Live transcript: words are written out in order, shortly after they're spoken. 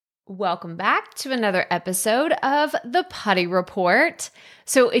Welcome back to another episode of the Putty Report.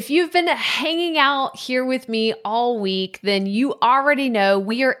 So if you've been hanging out here with me all week, then you already know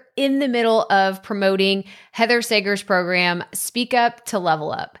we are in the middle of promoting Heather Sager's program, Speak Up to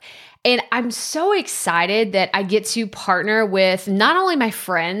Level Up. And I'm so excited that I get to partner with not only my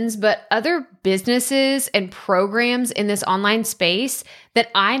friends, but other businesses and programs in this online space that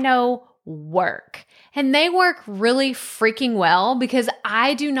I know work. And they work really freaking well because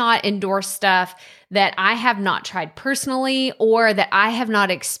I do not endorse stuff that I have not tried personally or that I have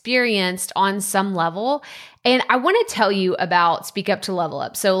not experienced on some level. And I want to tell you about Speak Up to Level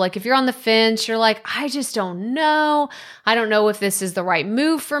Up. So like if you're on the fence, you're like, I just don't know. I don't know if this is the right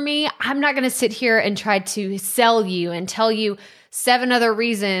move for me. I'm not going to sit here and try to sell you and tell you 7 other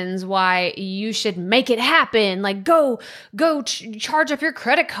reasons why you should make it happen. Like go charge up your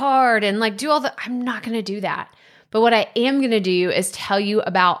credit card and like do all the, I'm not going to do that. But what I am going to do is tell you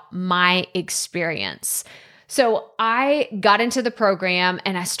about my experience. So I got into the program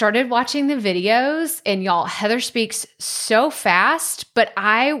and I started watching the videos, and y'all, Heather speaks so fast, but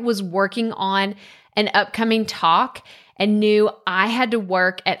I was working on an upcoming talk and knew I had to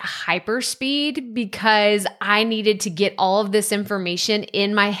work at hyper speed because I needed to get all of this information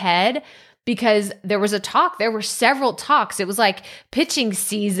in my head because there was a talk. There were several talks. It was like pitching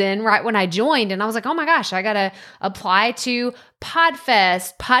season right when I joined. And I was like, oh my gosh, I got to apply to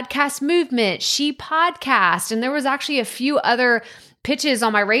PodFest, Podcast Movement, She Podcast. And there was actually a few other pitches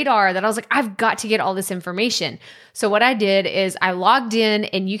on my radar that I was like, I've got to get all this information. So what I did is I logged in,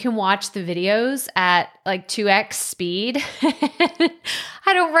 and you can watch the videos at like 2x speed.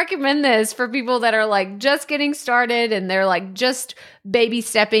 I don't recommend this for people that are like just getting started and they're like just baby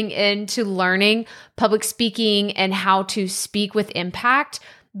stepping into learning public speaking and how to speak with impact.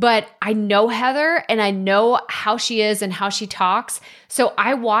 But I know Heather and I know how she is and how she talks. So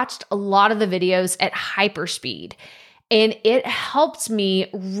I watched a lot of the videos at hyperspeed. And it helped me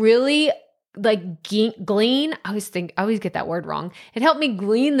really like glean. I always get that word wrong. It helped me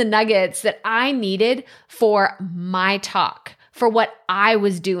glean the nuggets that I needed for my talk, for what I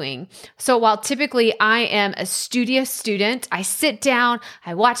was doing. So while typically I am a studious student, I sit down,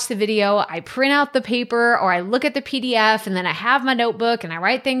 I watch the video, I print out the paper, or I look at the PDF, and then I have my notebook and I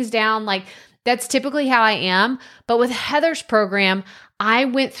write things down. Like that's typically how I am. But with Heather's program, I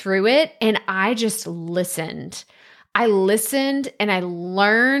went through it and I just listened. I listened and I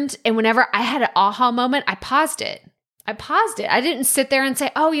learned. And whenever I had an aha moment, I paused it. I didn't sit there and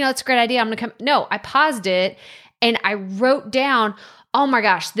say, oh, that's a great idea. I'm going to come. No, I paused it and I wrote down, oh my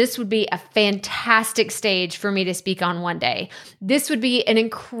gosh, this would be a fantastic stage for me to speak on one day. This would be an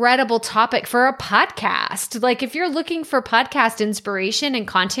incredible topic for a podcast. Like if you're looking for podcast inspiration and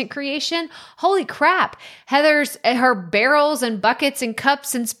content creation, holy crap, her barrels and buckets and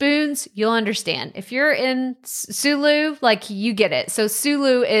cups and spoons, you'll understand. If you're in Sulu, like you get it. So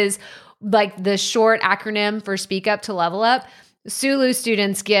Sulu is like the short acronym for Speak Up to Level Up. Sulu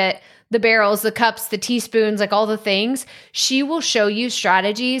students get the barrels, the cups, the teaspoons, like all the things. She will show you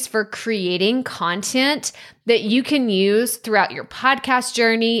strategies for creating content that you can use throughout your podcast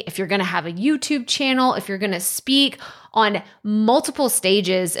journey. If you're going to have a YouTube channel, if you're going to speak on multiple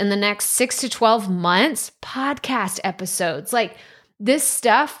stages in the next 6 to 12 months, podcast episodes, like this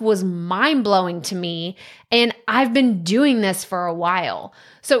stuff was mind-blowing to me, and I've been doing this for a while.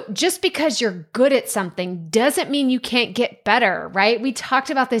 So just because you're good at something doesn't mean you can't get better, right? We talked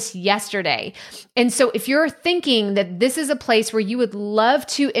about this yesterday. And so if you're thinking that this is a place where you would love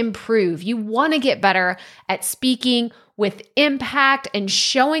to improve, you want to get better at speaking with impact and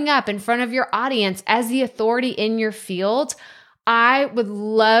showing up in front of your audience as the authority in your field, I would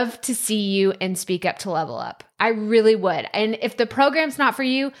love to see you and Speak Up to Level Up. I really would. And if the program's not for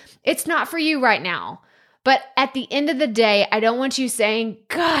you, it's not for you right now. But at the end of the day, I don't want you saying,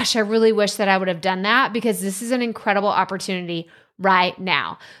 gosh, I really wish that I would have done that, because this is an incredible opportunity right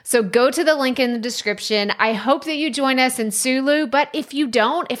now. So go to the link in the description. I hope that you join us in Sulu, but if you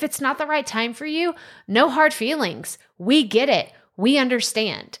don't, if it's not the right time for you, no hard feelings. We get it. We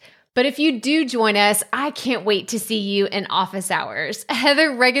understand. But if you do join us, I can't wait to see you in office hours.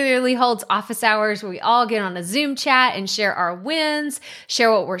 Heather regularly holds office hours where we all get on a Zoom chat and share our wins, share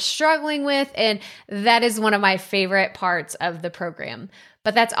what we're struggling with, and that is one of my favorite parts of the program.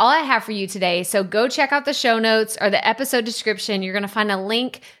 But that's all I have for you today. So go check out the show notes or the episode description. You're going to find a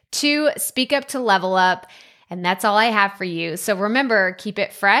link to Speak Up to Level Up, and that's all I have for you. So remember, keep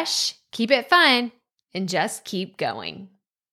it fresh, keep it fun, and just keep going.